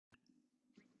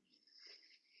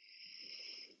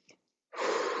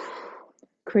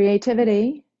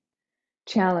Creativity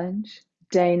challenge,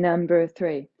 day number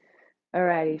 3.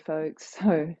 Alrighty, folks.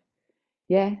 So,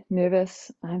 yeah, nervous.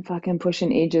 I'm fucking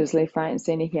pushing edges left, right, and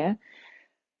center here.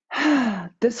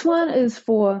 This one is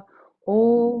for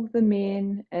all the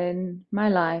men in my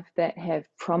life that have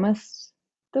promised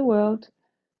the world,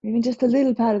 even just a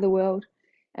little part of the world,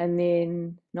 and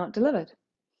then not delivered.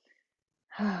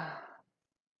 It's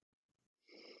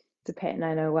a pattern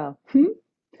I know well.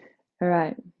 All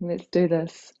right, let's do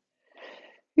this.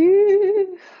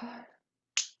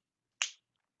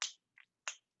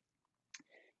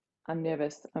 I'm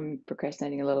nervous. I'm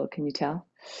procrastinating a little. Can you tell?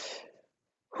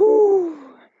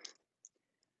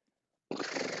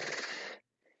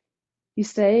 You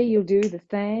say you'll do the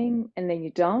thing and then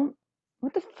you don't?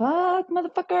 What the fuck,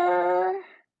 motherfucker?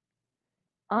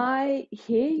 I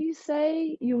hear you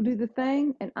say you'll do the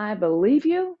thing and I believe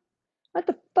you? What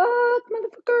the fuck,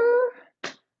 motherfucker?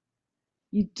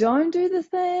 You don't do the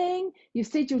thing you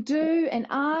said you'll do and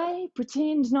I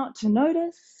pretend not to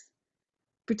notice,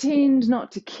 pretend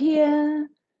not to care,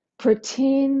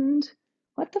 pretend.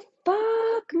 What the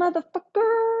fuck,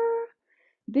 motherfucker?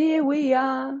 There we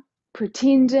are,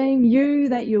 pretending, you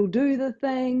that you'll do the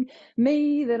thing,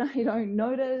 me that I don't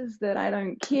notice, that I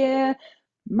don't care.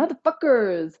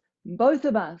 Motherfuckers, both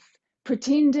of us,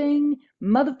 pretending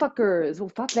motherfuckers.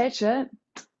 Well, fuck that shit.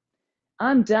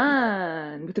 I'm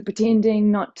done with the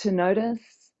pretending not to notice,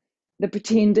 the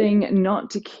pretending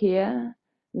not to care,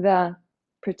 the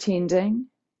pretending.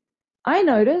 I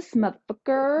notice,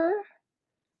 motherfucker.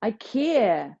 I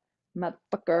care,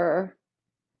 motherfucker.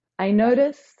 I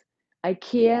notice, I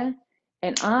care,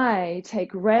 and I take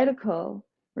radical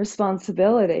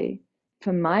responsibility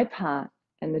for my part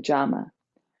in the drama.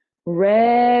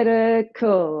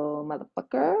 Radical,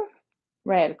 motherfucker.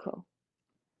 Radical.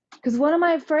 Because what am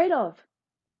I afraid of?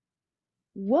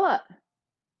 What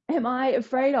am I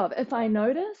afraid of? If I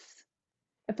notice,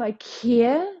 if I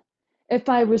care, if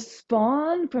I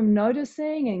respond from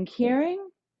noticing and caring,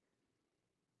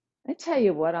 I tell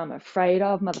you what I'm afraid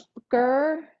of,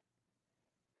 motherfucker.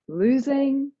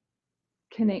 Losing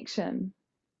connection.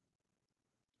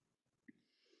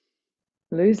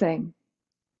 Losing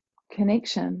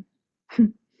connection.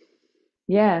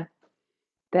 Yeah,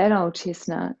 that old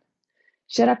chestnut.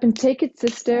 Shut up and take it,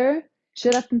 sister.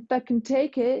 Shut up and fucking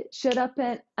take it. Shut up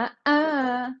and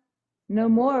no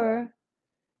more.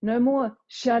 No more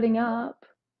shutting up.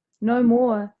 No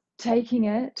more taking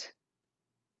it.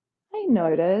 I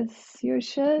notice your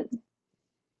shit.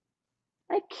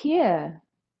 I care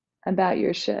about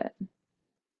your shit.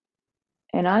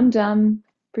 And I'm done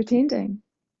pretending.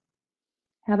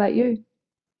 How about you?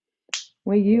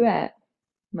 Where you at,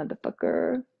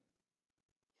 motherfucker?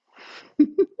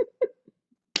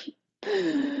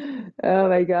 Oh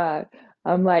my God.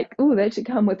 I'm like, oh, that should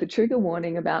come with a trigger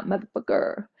warning about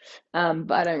motherfucker.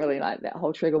 But I don't really like that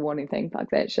whole trigger warning thing. Fuck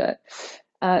that shit.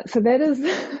 So that is,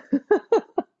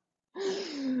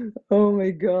 oh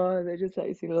my God, that just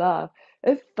makes me laugh.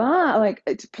 It's fun, like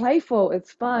it's playful,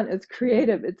 it's fun, it's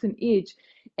creative, it's an edge.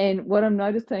 And what I'm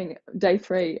noticing day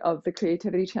 3 of the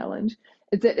creativity challenge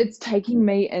is that it's taking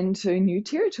me into new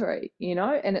territory,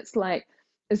 and it's like,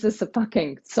 is this a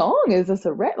fucking song? Is this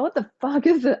a rap? What the fuck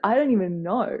is it? I don't even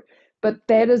know. But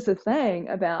that is the thing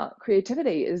about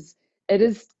creativity is it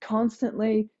is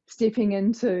constantly stepping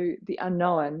into the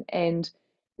unknown and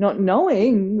not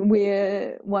knowing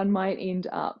where one might end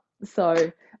up.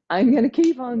 So I'm going to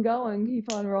keep on going,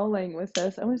 keep on rolling with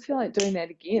this. I almost feel like doing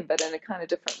that again, but in a kind of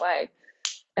different way.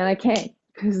 And I can,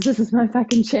 because this is my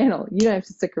fucking channel. You don't have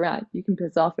to stick around. You can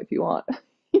piss off if you want.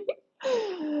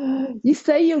 You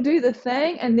say you'll do the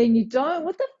thing and then you don't.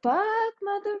 What the fuck,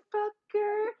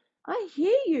 motherfucker? I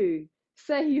hear you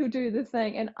say you'll do the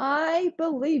thing and I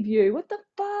believe you. What the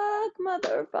fuck,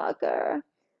 motherfucker?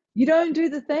 You don't do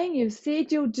the thing you've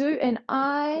said you'll do, and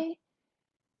I,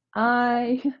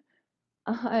 I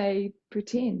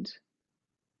pretend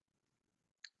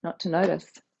not to notice,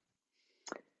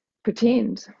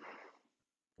 pretend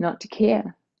not to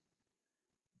care,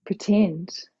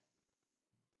 pretend.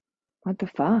 What the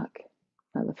fuck,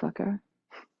 motherfucker?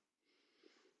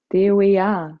 There we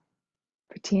are,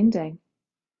 pretending.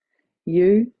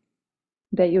 You,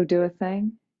 that you'll do a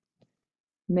thing.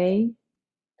 Me,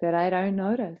 that I don't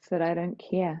notice, that I don't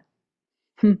care.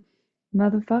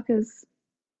 Motherfuckers,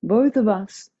 both of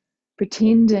us,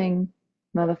 pretending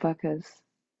motherfuckers.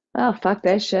 Oh, fuck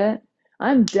that shit.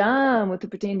 I'm done with the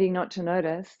pretending not to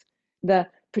notice, the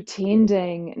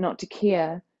pretending not to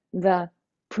care, the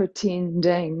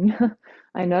pretending.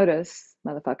 I notice,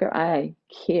 motherfucker. I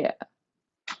care,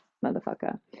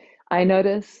 motherfucker. I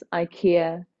notice, I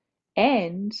care,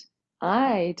 and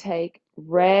I take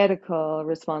radical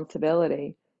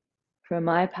responsibility for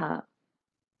my part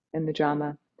in the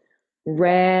drama.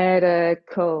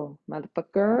 Radical,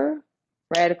 motherfucker.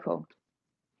 Radical.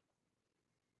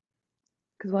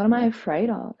 Because what am I afraid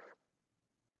of?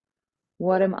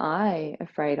 What am I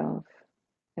afraid of?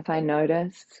 If I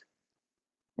notice,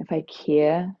 if I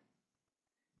care,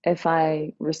 if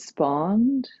I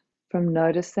respond from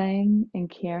noticing and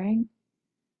caring,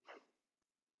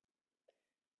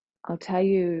 I'll tell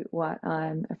you what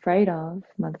I'm afraid of,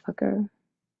 motherfucker.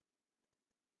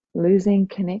 Losing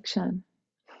connection.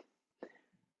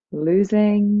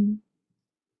 Losing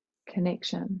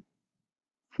connection.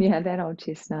 Yeah, that old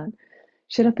chestnut.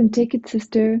 Shut up and take it,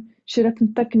 sister. Shut up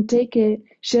and fucking take it.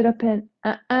 Shut up and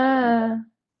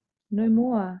no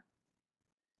more.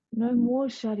 No more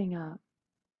shutting up.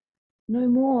 No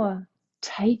more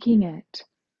taking it.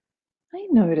 I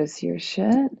notice your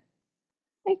shit.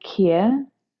 I care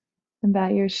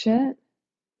about your shit.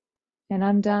 And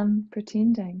I'm done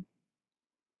pretending.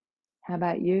 How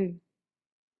about you?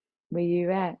 Where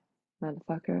you at,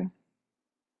 motherfucker?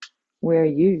 Where are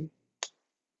you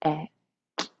at?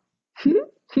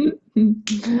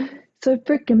 So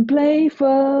freaking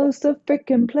playful, so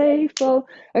freaking playful.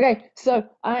 Okay, so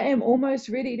I am almost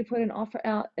ready to put an offer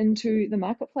out into the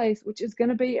marketplace, which is going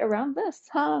to be around this.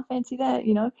 Fancy that,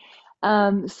 you know?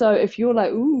 So if you're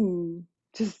like, ooh,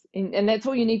 just, and that's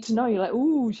all you need to know. You're like,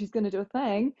 ooh, she's going to do a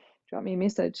thing. Drop me a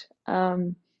message.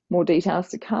 More details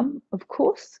to come, of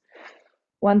course.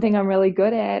 One thing I'm really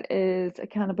good at is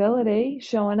accountability,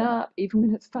 showing up, even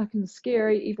when it's fucking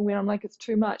scary, even when I'm like, it's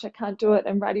too much, I can't do it,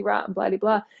 and righty right, and blah,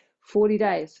 blah. 40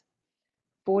 days,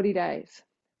 40 days,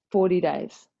 40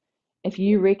 days. If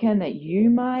you reckon that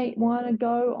you might want to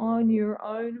go on your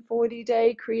own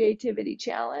 40-day creativity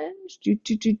challenge,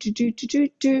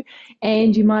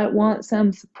 and you might want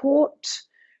some support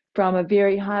from a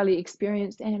very highly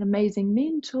experienced and amazing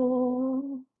mentor,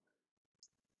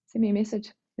 send me a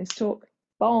message. Let's talk.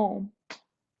 Boom.